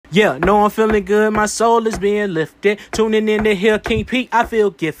Yeah, no, I'm feeling good. My soul is being lifted. Tuning in to hear King Pete, I feel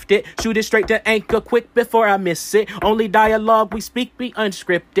gifted. Shoot it straight to anchor quick before I miss it. Only dialogue we speak be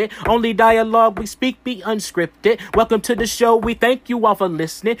unscripted. Only dialogue we speak be unscripted. Welcome to the show. We thank you all for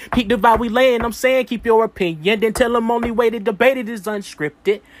listening. Peak the vibe we laying. I'm saying keep your opinion. Then tell them only way to debate it is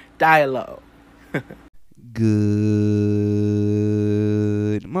unscripted dialogue. Good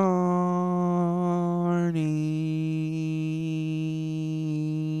morning.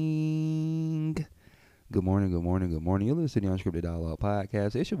 Good morning, good morning, good morning. You're listening to the Unscripted Dialogue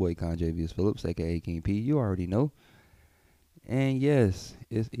Podcast. It's your boy, Conjavius Phillips, a.k.a. King P. You already know. And yes,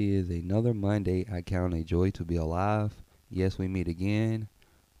 it is another Monday. I count a joy to be alive. Yes, we meet again.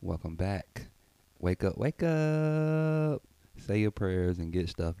 Welcome back. Wake up, wake up. Say your prayers and get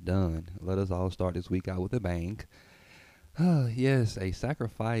stuff done. Let us all start this week out with a bang. Yes, a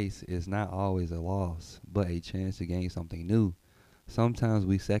sacrifice is not always a loss, but a chance to gain something new. Sometimes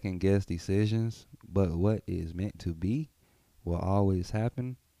we second guess decisions, but what is meant to be will always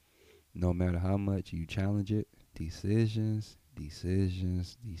happen, no matter how much you challenge it. Decisions,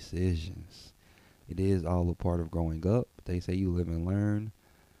 decisions, decisions. It is all a part of growing up. They say you live and learn.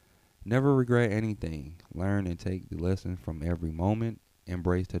 Never regret anything. Learn and take the lesson from every moment.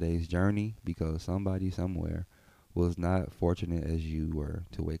 Embrace today's journey because somebody somewhere was not fortunate as you were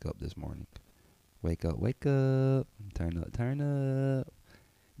to wake up this morning. Wake up, wake up. Turn up, turn up.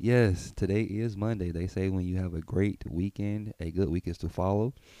 Yes, today is Monday. They say when you have a great weekend, a good week is to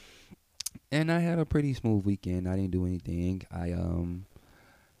follow. And I had a pretty smooth weekend. I didn't do anything. I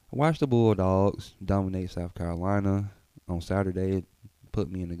watched the Bulldogs dominate South Carolina on Saturday. It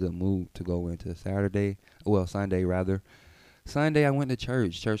put me in a good mood to go into Sunday rather. Sunday I went to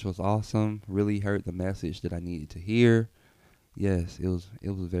church. Church was awesome. Really heard the message that I needed to hear. Yes, it was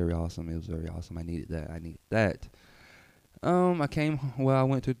very awesome. It was very awesome. I needed that. I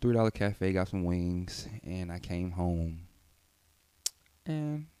went to a $3 cafe, got some wings, and I came home.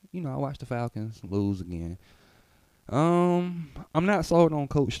 And, I watched the Falcons lose again. I'm not sold on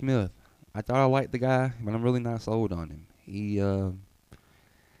Coach Smith. I thought I liked the guy, but I'm really not sold on him. You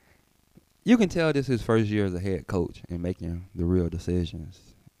can tell this is his first year as a head coach and making the real decisions.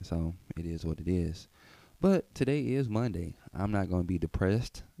 So it is what it is. But today is Monday. I'm not going to be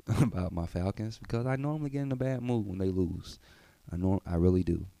depressed about my Falcons because I normally get in a bad mood when they lose. I really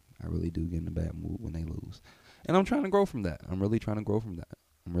do. I really do get in a bad mood when they lose. And I'm trying to grow from that. I'm really trying to grow from that.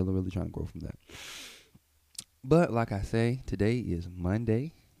 I'm really trying to grow from that. But like I say, today is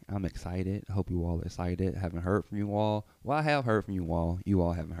Monday. I'm excited. I hope you all are excited. I haven't heard from you all. Well, I have heard from you all. You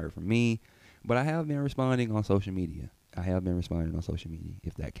all haven't heard from me. But I have been responding on social media.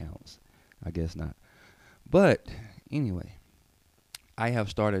 If that counts. I guess not. But anyway, I have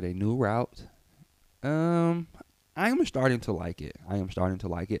started a new route. I am starting to like it.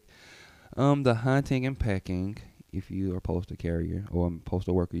 The hunting and pecking. If you are a postal carrier or a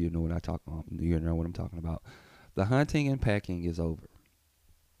postal worker, you know what I'm talking about. The hunting and pecking is over.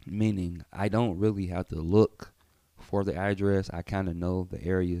 Meaning, I don't really have to look for the address. I kind of know the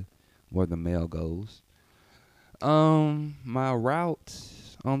area where the mail goes. My route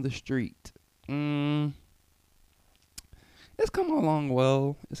on the street. It's coming along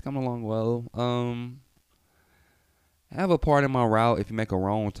well. I have a part in my route. If you make a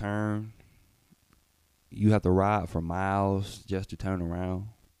wrong turn, you have to ride for miles just to turn around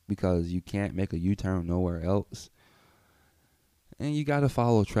because you can't make a U-turn nowhere else. And you got to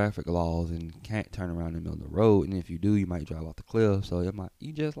follow traffic laws and can't turn around in the middle of the road. And if you do, you might drive off the cliff. So you might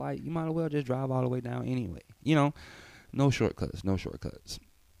as well just drive all the way down anyway. No shortcuts.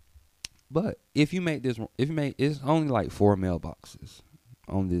 But it's only like 4 mailboxes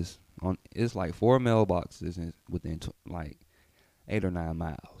it's like 4 mailboxes within 8 or 9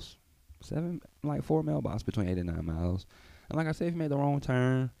 miles. 4 mailboxes between 8 and 9 miles. And like I said, if you made the wrong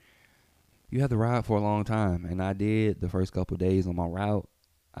turn, you have to ride for a long time. And I did the first couple of days on my route.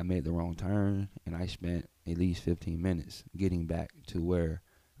 I made the wrong turn, and I spent at least 15 minutes getting back to where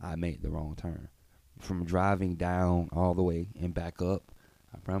I made the wrong turn. From driving down all the way and back up,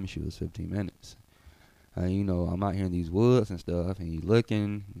 I promise you it was 15 minutes. I'm out here in these woods and stuff, and you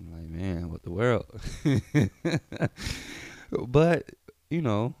looking, like, man, what the world? But,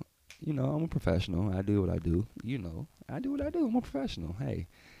 I'm a professional. I do what I do. I do what I do. I'm a professional. Hey.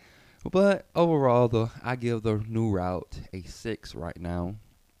 But overall, though, I give the new route a 6 right now.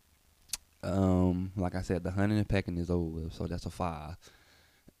 Like I said, the hunting and pecking is over with, so that's a 5.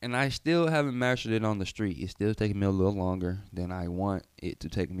 And I still haven't mastered it on the street. It's still taking me a little longer than I want it to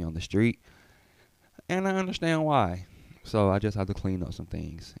take me on the street. And I understand why. So I just have to clean up some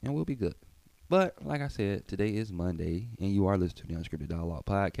things, and we'll be good. But like I said, today is Monday, and you are listening to the Unscripted Dialogue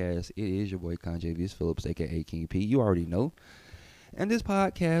Podcast. It is your boy Conjavius Phillips, aka King P. You already know. And this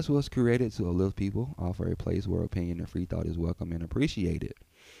podcast was created to uplift people, offer a place where opinion and free thought is welcome and appreciated.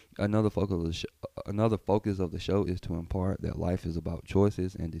 Another focus of the show is to impart that life is about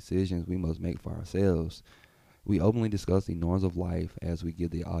choices and decisions we must make for ourselves. We openly discuss the norms of life as we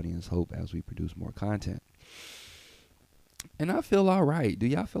give the audience hope as we produce more content. And I feel all right. Do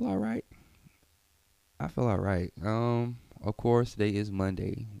y'all feel all right? I feel all right. Of course, today is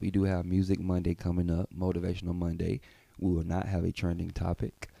Monday. We do have Music Monday coming up, Motivational Monday. We will not have a trending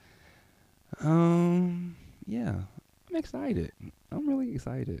topic. Yeah, I'm excited. I'm really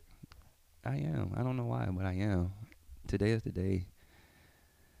excited. I am. I don't know why, but I am. Today is the day.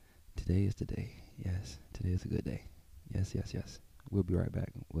 Today is the day. Yes, today is a good day. Yes. We'll be right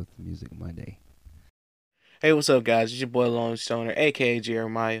back with Music Monday. Hey, what's up, guys? It's your boy Lone Stoner, aka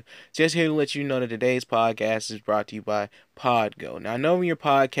Jeremiah. Just here to let you know that today's podcast is brought to you by Podgo. Now, I know when you're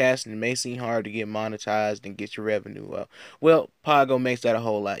podcasting, it may seem hard to get monetized and get your revenue up. Well, Podgo makes that a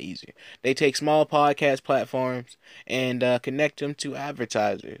whole lot easier. They take small podcast platforms and connect them to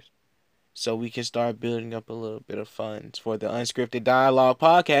advertisers, so we can start building up a little bit of funds for the Unscripted Dialogue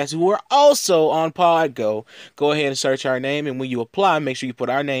Podcast, who are also on Podgo. Go ahead and search our name, and when you apply, make sure you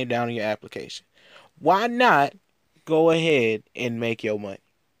put our name down in your application. Why not go ahead and make your money?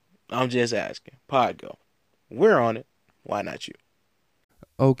 I'm just asking. Podgo. We're on it. Why not you?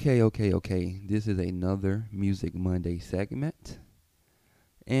 Okay. This is another Music Monday segment.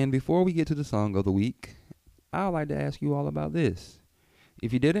 And before we get to the song of the week, I'd like to ask you all about this.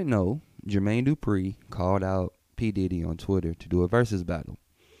 If you didn't know, Jermaine Dupri called out P. Diddy on Twitter to do a versus battle.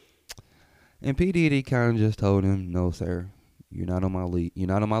 And P. Diddy kind of just told him, no, sir, you're not on my league. You're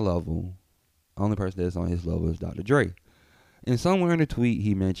not on my level. Only person that's on his level is Dr. Dre. And somewhere in the tweet,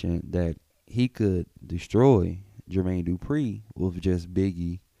 he mentioned that he could destroy Jermaine Dupri with just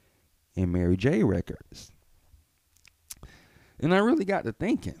Biggie and Mary J records. And I really got to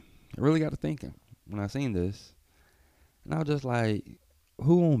thinking when I seen this. And I was just like,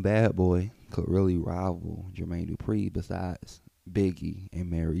 who on Bad Boy could really rival Jermaine Dupri besides Biggie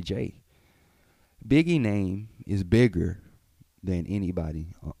and Mary J? Biggie name is bigger than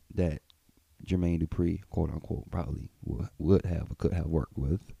anybody that Jermaine Dupri, quote unquote, probably would have or could have worked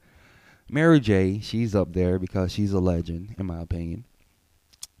with. Mary J, she's up there because she's a legend, in my opinion.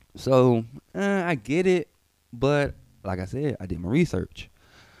 So, I get it, but like I said, I did my research.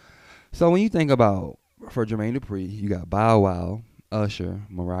 So when you think about, for Jermaine Dupri, you got Bow Wow, Usher,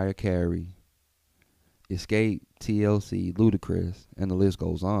 Mariah Carey, Escape, TLC, Ludacris, and the list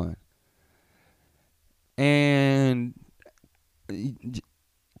goes on. And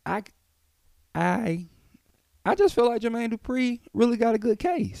I just feel like Jermaine Dupri really got a good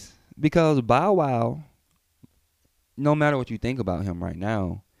case, because Bow Wow, no matter what you think about him right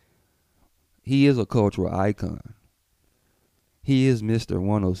now, he is a cultural icon. He is Mr.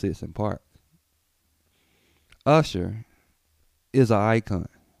 106 in Park. Usher is an icon.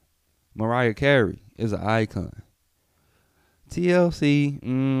 Mariah Carey is an icon.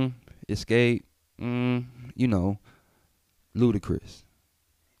 TLC, Escape, Ludacris,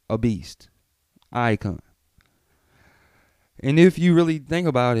 a beast, icon. And if you really think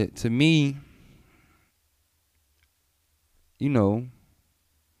about it, to me,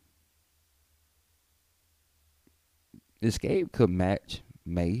 Escape could match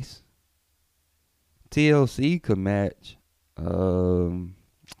Mace. TLC could match who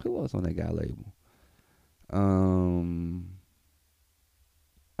else on that guy label?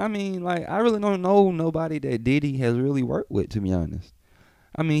 I really don't know nobody that Diddy has really worked with, to be honest.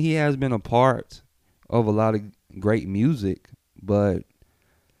 I mean, he has been a part of a lot of great music, but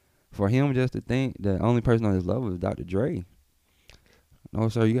for him just to think the only person on his level is Dr. Dre, no,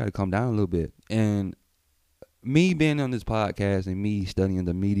 sir, you got to come down a little bit. And me being on this podcast and me studying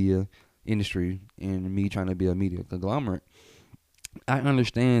the media industry and me trying to be a media conglomerate, I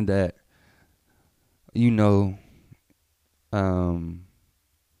understand that,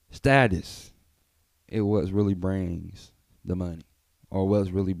 status, it what really brings the money, or what's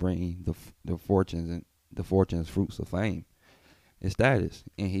really bringing the fortunes and the fortunes fruits of fame. It's status,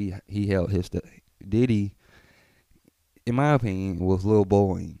 and he held his Diddy, in my opinion, was little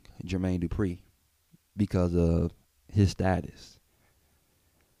boying Jermaine Dupri because of his status,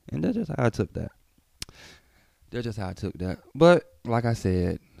 and that's just how I took that. But like I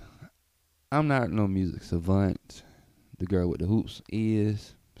said, I'm not no music savant. The girl with the hoops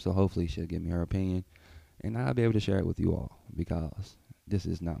is, so hopefully she'll give me her opinion, and I'll be able to share it with you all, because this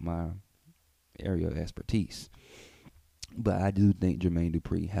is not my area of expertise. But I do think Jermaine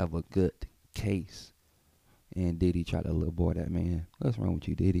Dupri have a good case. And Diddy tried to little boy that man. What's wrong with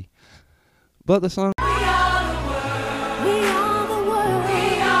you, Diddy? But the song. We are the world. We are the world.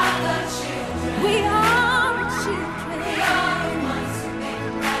 We are the children. We are the children. We are the ones who make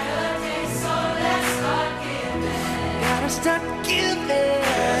a brighter day. So let's start giving. Gotta start giving.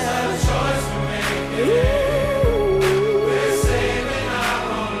 There's a choice we're making. We're saving our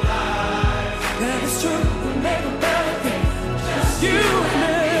own lives. That is true. We make a better day. Just you and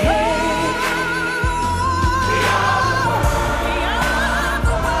me.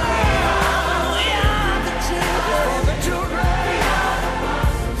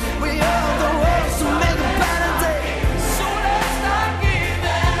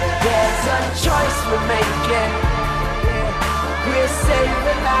 Choice we're making, we're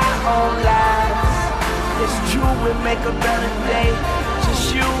saving our own lives. It's true, we make a better day,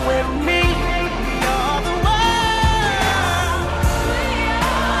 just you and me. We are the world. We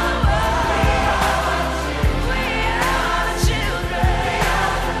are the world. We are the children.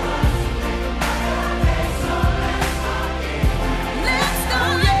 Let's go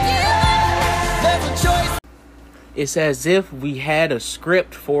again. There's a choice. It's as if we had a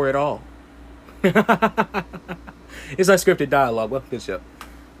script for it all. It's unscripted dialogue. Well, good show.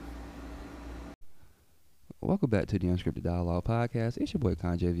 Welcome back to the Unscripted Dialogue Podcast. It's your boy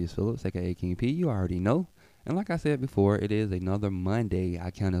Conjavius Phillips, aka King P. You already know. And like I said before, it is another Monday.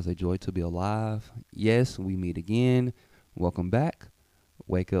 I count as a joy to be alive. Yes, we meet again. Welcome back.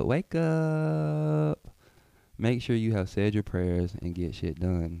 Wake up, wake up. Make sure you have said your prayers and get shit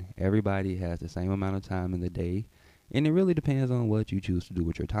done. Everybody has the same amount of time in the day, and it really depends on what you choose to do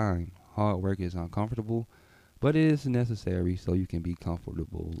with your time. Hard work is uncomfortable, but it is necessary so you can be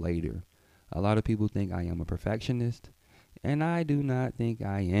comfortable later. A lot of people think I am a perfectionist, and I do not think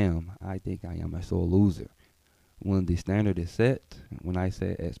I am. I think I am a sore loser. When the standard is set, when I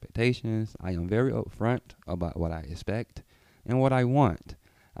set expectations, I am very upfront about what I expect and what I want.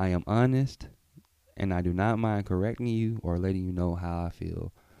 I am honest, and I do not mind correcting you or letting you know how I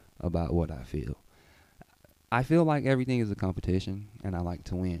feel about what I feel. I feel like everything is a competition, and I like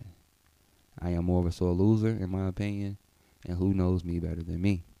to win. I am more of a sore loser, in my opinion, and who knows me better than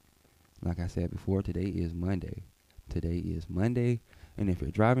me? Like I said before, today is Monday. Today is Monday, and if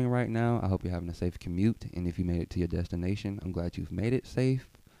you're driving right now, I hope you're having a safe commute, and if you made it to your destination, I'm glad you've made it safe,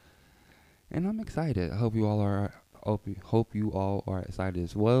 and I'm excited. I hope you all are excited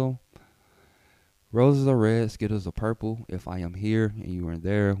as well. Roses are red, Skittles are purple. If I am here and you aren't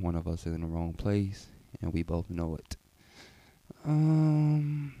there, one of us is in the wrong place, and we both know it.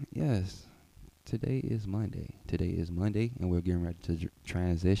 Yes. Today is Monday. Today is Monday, and we're getting ready to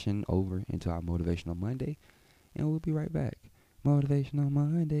transition over into our Motivational Monday, and we'll be right back. Motivational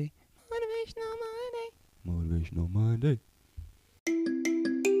Monday. Motivational Monday. Motivational Monday.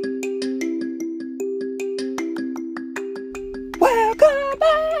 Welcome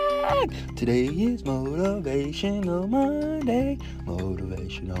back! Today is Motivational Monday.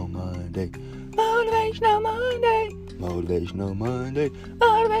 Motivational Monday. Motivational Monday. Motivational Monday.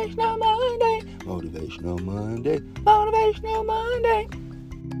 Motivational Monday. Motivational Monday. Motivational Monday.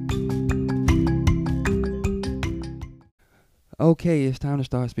 Okay, it's time to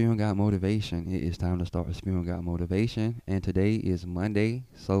start spewing out motivation. It is time to start spewing out motivation. And today is Monday.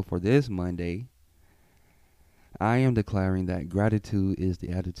 So for this Monday, I am declaring that gratitude is the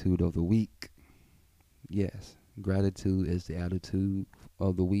attitude of the week. Yes, gratitude is the attitude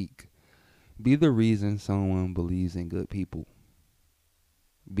of the week. Be the reason someone believes in good people.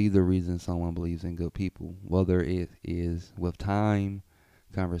 Be the reason someone believes in good people. Whether it is with time,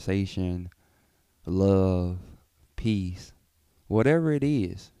 conversation, love, peace, whatever it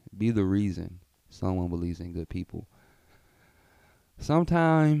is, be the reason someone believes in good people.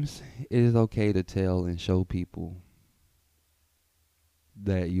 Sometimes it is okay to tell and show people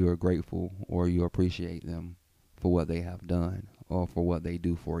that you are grateful or you appreciate them for what they have done or for what they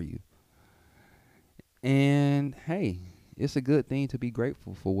do for you. And hey, it's a good thing to be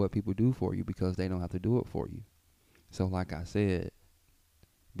grateful for what people do for you because they don't have to do it for you. So like I said,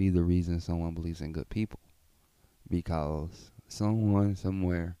 be the reason someone believes in good people, because someone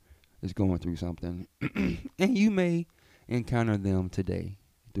somewhere is going through something and you may encounter them today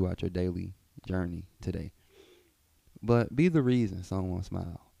throughout your daily journey today. But be the reason someone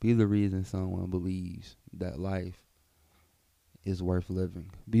smiles. Be the reason someone believes that life is worth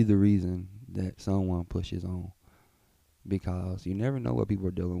living. Be the reason that someone pushes on, because you never know what people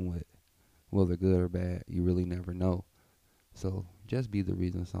are dealing with, whether good or bad. You really never know. So just be the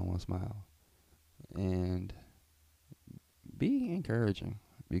reason someone smiles, and be encouraging,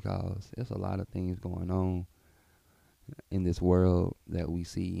 because there's a lot of things going on in this world that we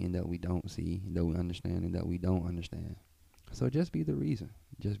see and that we don't see, that we understand and that we don't understand. So just be the reason.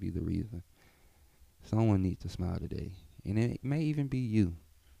 Just be the reason. Someone needs to smile today. And it may even be you.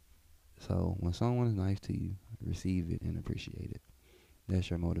 So when someone is nice to you, receive it and appreciate it. That's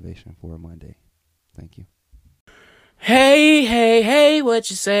your motivation for a Monday. Thank you. Hey, hey, hey, what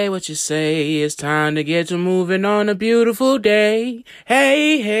you say, what you say? It's time to get to moving on a beautiful day.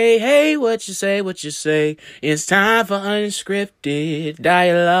 Hey, hey, hey, what you say, what you say? It's time for unscripted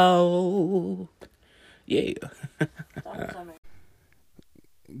dialogue. Yeah.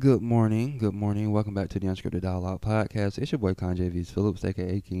 Good morning. Good morning. Welcome back to the Unscripted Dialogue Podcast. It's your boy Kanye V's Phillips,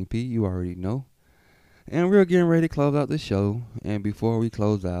 aka King P. You already know. And we're getting ready to close out the show. And before we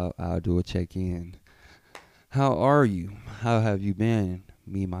close out, I'll do a check-in. How are you? How have you been?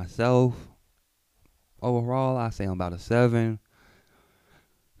 Me, myself. Overall, I say I'm about a 7.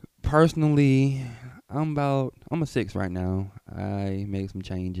 Personally, I'm a 6 right now. I made some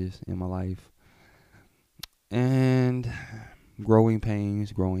changes in my life. And growing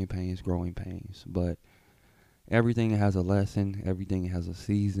pains. But everything has a lesson. Everything has a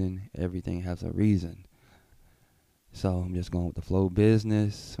season. Everything has a reason. So I'm just going with the flow.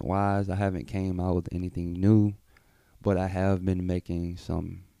 Business wise, I haven't came out with anything new, but I have been making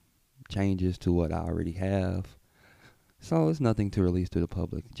some changes to what I already have. So it's nothing to release to the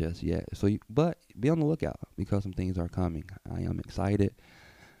public just yet. But be on the lookout because some things are coming. I am excited.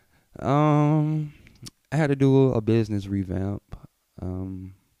 I had to do a business revamp.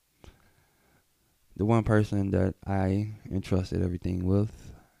 The one person that I entrusted everything with,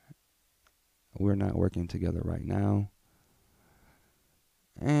 we're not working together right now.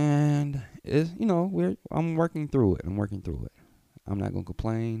 And I'm working through it. I'm not going to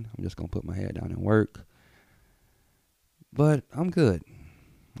complain. I'm just going to put my head down and work. But I'm good.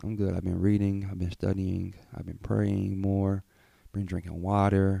 I've been reading. I've been studying. I've been praying more. Been drinking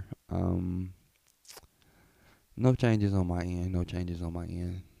water. No changes on my end.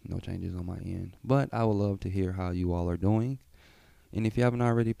 But I would love to hear how you all are doing. And if you haven't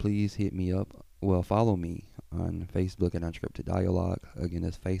already, please hit me up. Well, follow me on Facebook at Unscripted Dialogue. Again,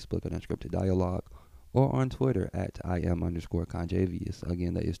 that's Facebook at Unscripted Dialogue. Or on Twitter at IM_Conjavius.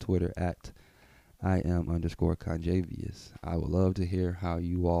 Again, that is Twitter at IM_Conjavius. I would love to hear how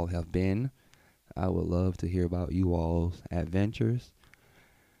you all have been. I would love to hear about you all's adventures.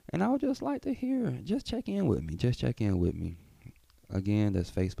 And I would just like to hear, just check in with me. Again, that's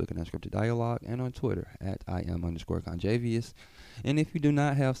Facebook and Unscripted Dialogue, and on Twitter at IM_Conjavius. And if you do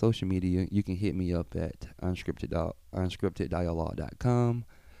not have social media, you can hit me up at unscripteddialogue.com.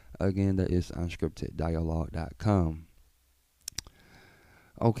 Again, that is unscripteddialogue.com.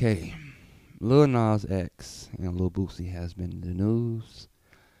 Okay, Lil Nas X and Lil Boosie has been in the news.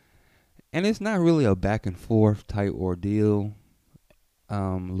 And it's not really a back and forth type ordeal.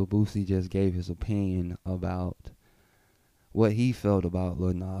 Lil Boosie just gave his opinion about what he felt about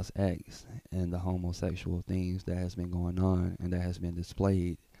Lil Nas X and the homosexual things that has been going on and that has been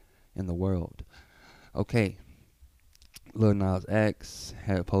displayed in the world. Okay, Lil Nas X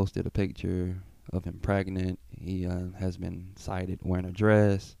had posted a picture of him pregnant. He has been cited wearing a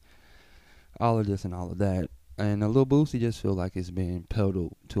dress, all of this and all of that. And Lil Boosie just feel like it's being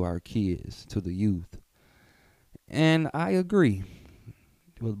peddled to our kids, to the youth. And I agree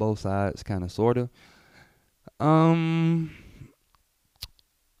with both sides, kind of, sort of.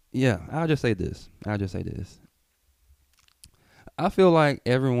 Yeah, I'll just say this. I feel like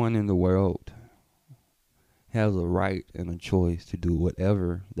everyone in the world has a right and a choice to do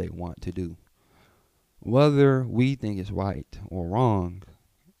whatever they want to do. Whether we think it's right or wrong,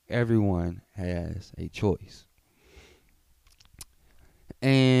 everyone has a choice.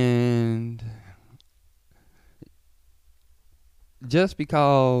 And just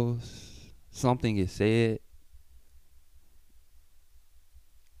because something is said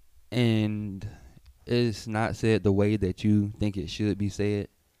and it's not said the way that you think it should be said,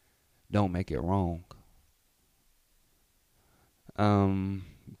 don't make it wrong.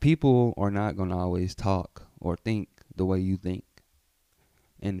 People are not going to always talk or think the way you think.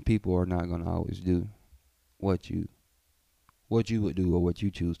 And people are not going to always do what you would do or what you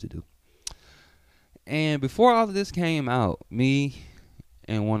choose to do. And before all of this came out, me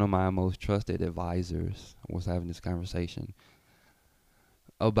and one of my most trusted advisors was having this conversation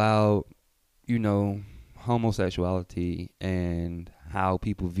about, homosexuality and how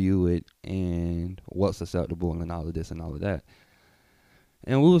people view it and what's acceptable and all of this and all of that.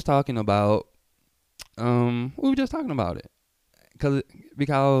 And we were just talking about it.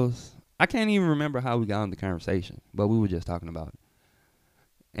 Because I can't even remember how we got on the conversation, but we were just talking about it.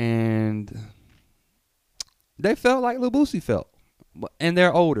 And They felt like Lil Boosie felt, and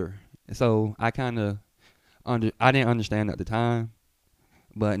they're older. So I kind of I didn't understand at the time,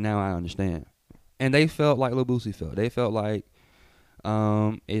 but now I understand. And they felt like Lil Boosie felt. They felt like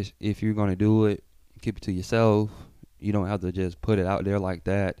if you're gonna do it, keep it to yourself. You don't have to just put it out there like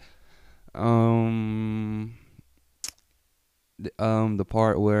that. The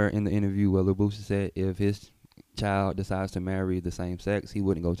part where in the interview where Lil Boosie said if his child decides to marry the same sex, he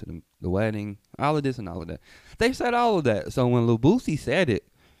wouldn't go to the wedding. All of this and all of that. They said all of that. So when Lil Boosie said it,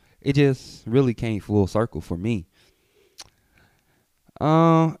 it just really came full circle for me.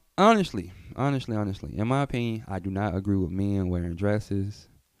 Honestly, in my opinion, I do not agree with men wearing dresses.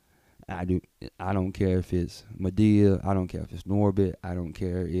 I don't care if it's Medea. I don't care if it's Norbit. I don't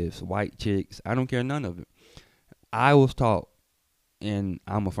care if it's white chicks. I don't care none of it. I was taught, and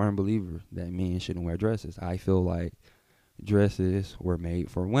I'm a firm believer that men shouldn't wear dresses. I feel like dresses were made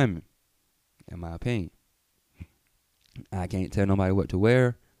for women, in my opinion. I can't tell nobody what to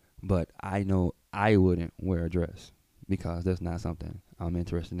wear, but I know I wouldn't wear a dress because that's not something I'm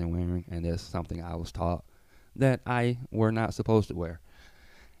interested in wearing, and that's something I was taught that I were not supposed to wear.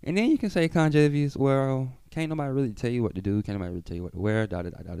 And then you can say, Conjavious, well, can't nobody really tell you what to do, can't nobody really tell you what to wear,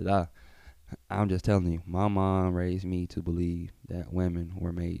 da-da-da-da-da-da. I'm just telling you, my mom raised me to believe that women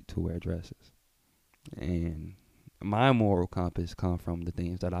were made to wear dresses. And my moral compass come from the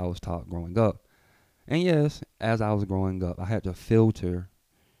things that I was taught growing up. And yes, as I was growing up, I had to filter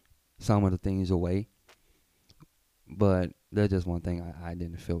some of the things away. But there's just one thing I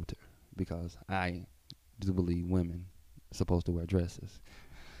didn't filter, because I do believe women are supposed to wear dresses.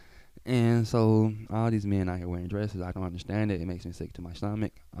 And so all these men out here wearing dresses, I don't understand it. It makes me sick to my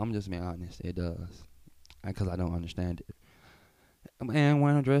stomach. I'm just being honest. It does. Because I don't understand it. And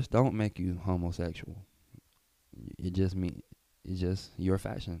wearing a dress don't make you homosexual. It just mean it's just your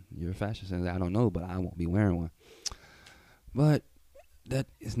fashion. Your fashion sense. I don't know, but I won't be wearing one. But that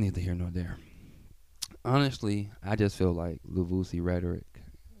is neither here nor there. Honestly, I just feel like Lil Boosie rhetoric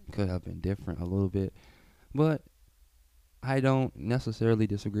could have been different a little bit. But I don't necessarily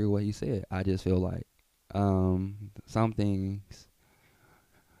disagree with what he said. I just feel like some things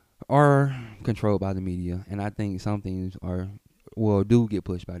are controlled by the media, and I think some things do get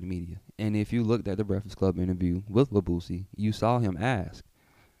pushed by the media. And if you looked at the Breakfast Club interview with Lil Boosie, you saw him ask,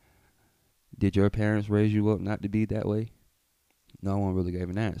 did your parents raise you up not to be that way? No one really gave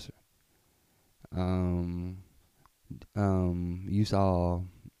an answer. You saw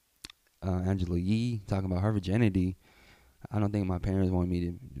Angela Yee talking about her virginity. I don't think my parents wanted me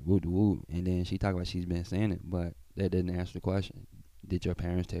to woo. And then she talked about she's been saying it, but that didn't answer the question. Did your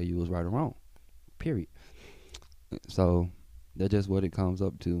parents tell you it was right or wrong? Period. So that's just what it comes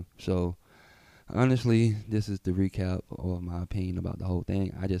up to. So honestly, this is the recap of my opinion about the whole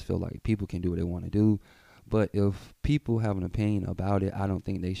thing. I just feel like people can do what they want to do. But if people have an opinion about it, I don't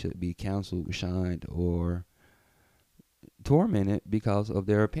think they should be counseled, shunned, or tormented because of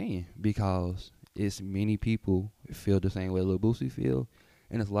their opinion. Because it's many people feel the same way Lil Boosie feel,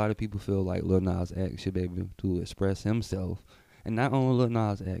 and it's a lot of people feel like Lil Nas X should be able to express himself, and not only Lil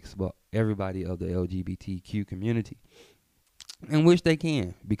Nas X, but everybody of the LGBTQ community, in which they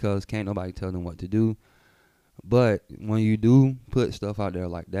can, because can't nobody tell them what to do. But when you do put stuff out there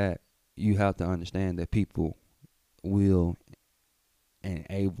like that, you have to understand that people will and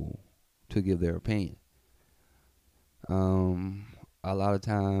able to give their opinion. A lot of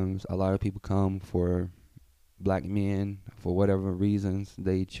times, a lot of people come for black men for whatever reasons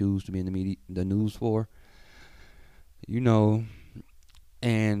they choose to be in the media, the news for,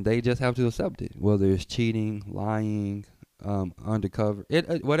 and they just have to accept it, whether it's cheating, lying, undercover,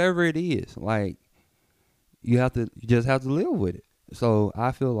 whatever it is. Like, you just have to live with it. So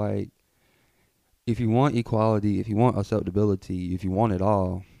I feel like if you want equality, if you want acceptability, if you want it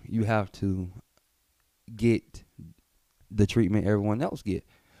all, you have to get the treatment everyone else get.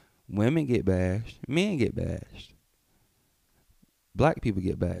 Women get bashed, men get bashed, black people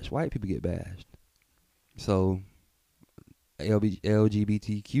get bashed, white people get bashed. So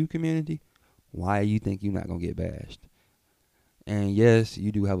LGBTQ community, why you think you're not gonna get bashed? And yes,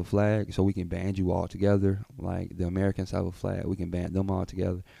 you do have a flag, so we can band you all together. Like the Americans have a flag, we can band them all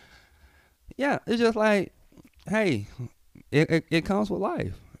together. Yeah, it's just like, hey, it comes with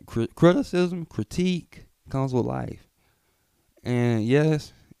life. Criticism, critique comes with life. And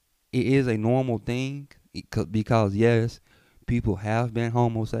yes, it is a normal thing because yes, people have been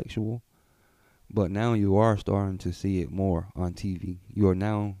homosexual, but now you are starting to see it more on TV. You are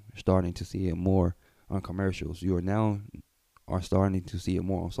now starting to see it more on commercials. You are starting to see it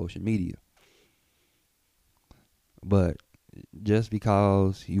more on social media. But just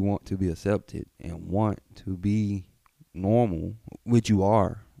because you want to be accepted and want to be normal, which you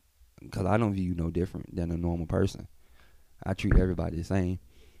are, because I don't view you no different than a normal person. I treat everybody the same.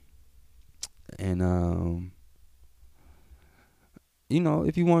 And,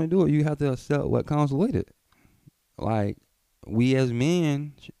 if you want to do it, you have to accept what comes with it. Like, we as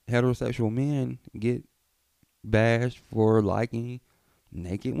men, heterosexual men, get bashed for liking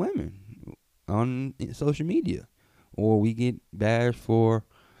naked women on social media. Or we get bashed for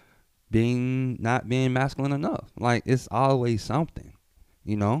not being masculine enough. Like, it's always something,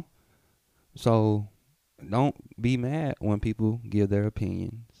 you know? So don't be mad when people give their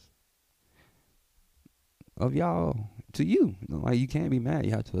opinions of y'all to you. Like, you can't be mad.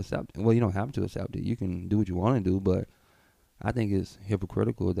 You have to accept it. Well, you don't have to accept it. You can do what you want to do, but I think it's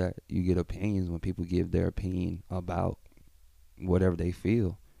hypocritical that you get opinions when people give their opinion about whatever they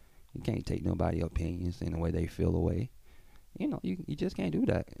feel. You can't take nobody's opinions in the way they feel away. You just can't do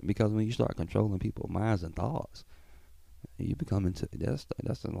that, because when you start controlling people's minds and thoughts, you become into that's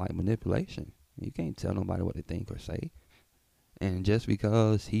like manipulation. You can't tell nobody what to think or say, and just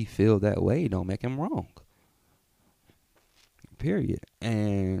because he feel that way don't make him wrong. Period.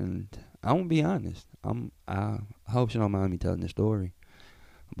 And I'm gonna be honest. I hope she don't mind me telling this story,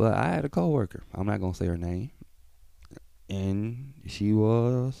 but I had a coworker. I'm not gonna say her name, and she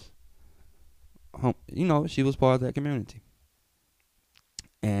was, she was part of that community.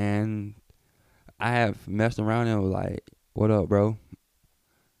 And I have messed around and was like, "What up, bro?"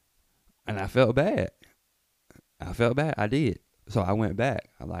 And I felt bad. I did. So I went back.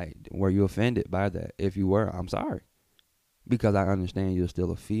 I like, "Were you offended by that? If you were, I'm sorry. Because I understand you're still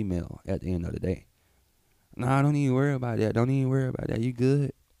a female at the end of the day." "Nah, don't even worry about that. Don't even worry about that. You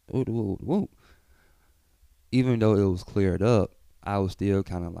good?" Woo. Even though it was cleared up, I was still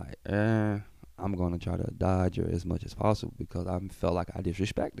kind of like, I'm going to try to dodge her as much as possible, because I felt like I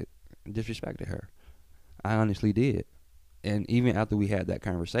disrespected her. I honestly did. And even after we had that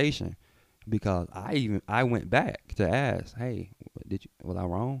conversation, because I went back to ask, "Hey, was I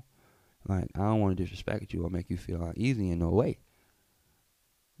wrong? Like, I don't want to disrespect you or make you feel uneasy in no way."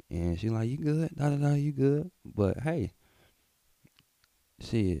 And she like, "You good? You good?" But hey,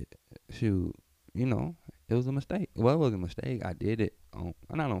 shoot, it was a mistake. Well, it wasn't a mistake. I did it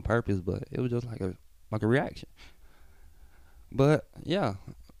not on purpose, but it was just like a reaction. But yeah,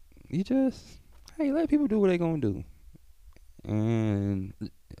 let people do what they gonna do. And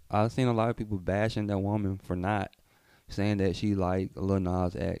I've seen a lot of people bashing that woman for not saying that she like Lil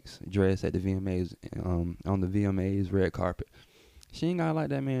Nas X dress at the VMAs, on the VMAs red carpet. She ain't gotta like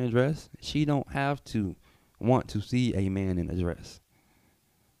that man dress. She don't have to want to see a man in a dress.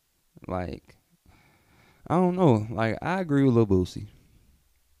 Like, I don't know. Like, I agree with Lil Boosie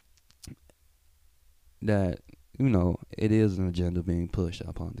that, it is an agenda being pushed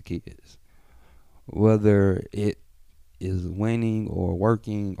upon the kids. Whether it is winning or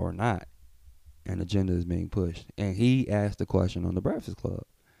working or not, an agenda is being pushed. And he asked the question on the Breakfast Club.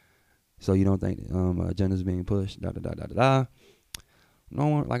 So you don't think agenda is being pushed? No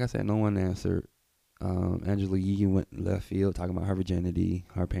one, like I said, no one answered. Angela Yee went left field talking about her virginity.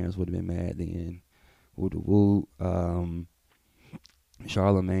 Her parents would have been mad then. Woo.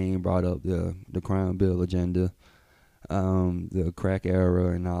 Charlemagne brought up the crime bill agenda, the crack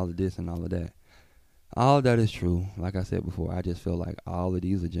era, and all of this and all of that. All of that is true. Like I said before, I just feel like all of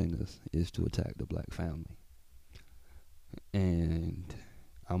these agendas is to attack the black family. And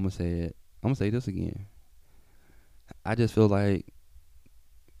I'm gonna say this again. I just feel like,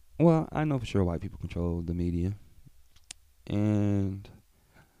 well, I know for sure white people control the media, and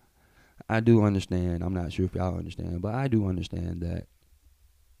I do understand. I'm not sure if y'all understand, but I do understand that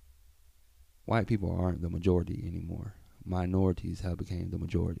white people aren't the majority anymore. Minorities have become the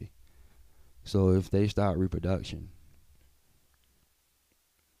majority. So if they start reproduction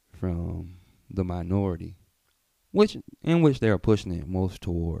from the minority, which they are pushing it most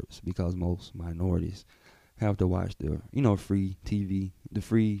towards, because most minorities have to watch the free TV, the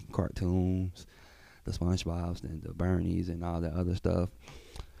free cartoons, the SpongeBob's and the Bernies and all that other stuff,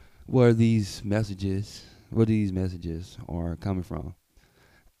 where these messages are coming from.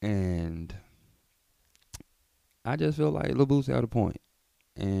 And I just feel like Lil Boosie had a point.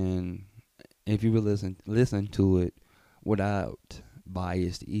 And if you would listen to it without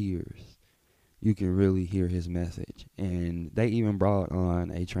biased ears, you can really hear his message. And they even brought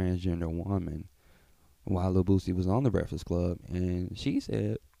on a transgender woman while Lil Boosie was on the Breakfast Club, and she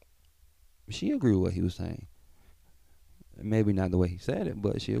said she agreed with what he was saying. Maybe not the way he said it,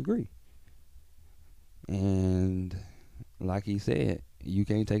 but she agreed. And like he said, you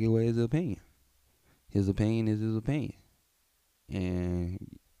can't take away his opinion. His opinion is his opinion.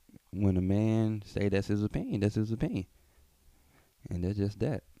 And when a man say that's his opinion, that's his opinion. And that's just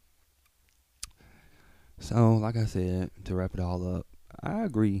that. So, like I said, to wrap it all up, I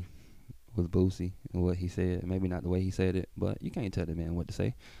agree with Boosie and what he said. Maybe not the way he said it, but you can't tell the man what to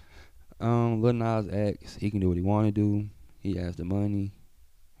say. Lil Nas X, he can do what he want to do. He has the money.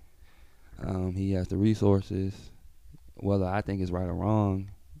 He has the resources. Whether I think it's right or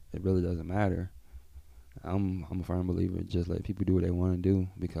wrong, it really doesn't matter. I'm a firm believer. Just let people do what they want to do,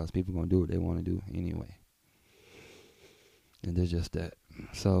 because people gonna do what they want to do anyway. And there's just that.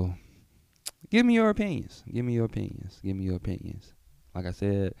 So, give me your opinions. Give me your opinions. Give me your opinions. Like I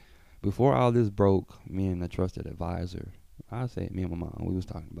said, before all this broke, me and a trusted advisor, I say me and my mom, we was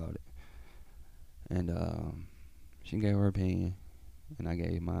talking about it. And she gave her opinion, and I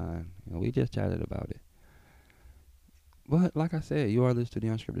gave mine. And we just chatted about it. But like I said, you are listening to the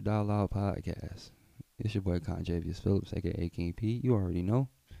Unscripted Dialogue Podcast. It's your boy Conjavius Phillips, aka King P. You already know.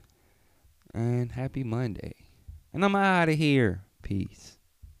 And happy Monday. And I'm out of here. Peace.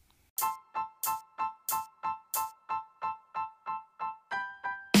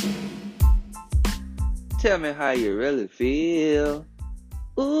 Tell me how you really feel.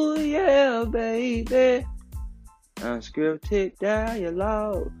 Ooh, yeah, baby. Unscripted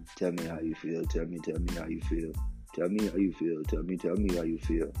dialogue. Tell me how you feel. Tell me how you feel. Tell me how you feel. Tell me how you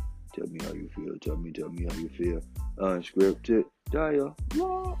feel. Tell me how you feel. Tell me how you feel. Unscripted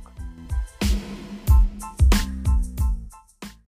dialogue.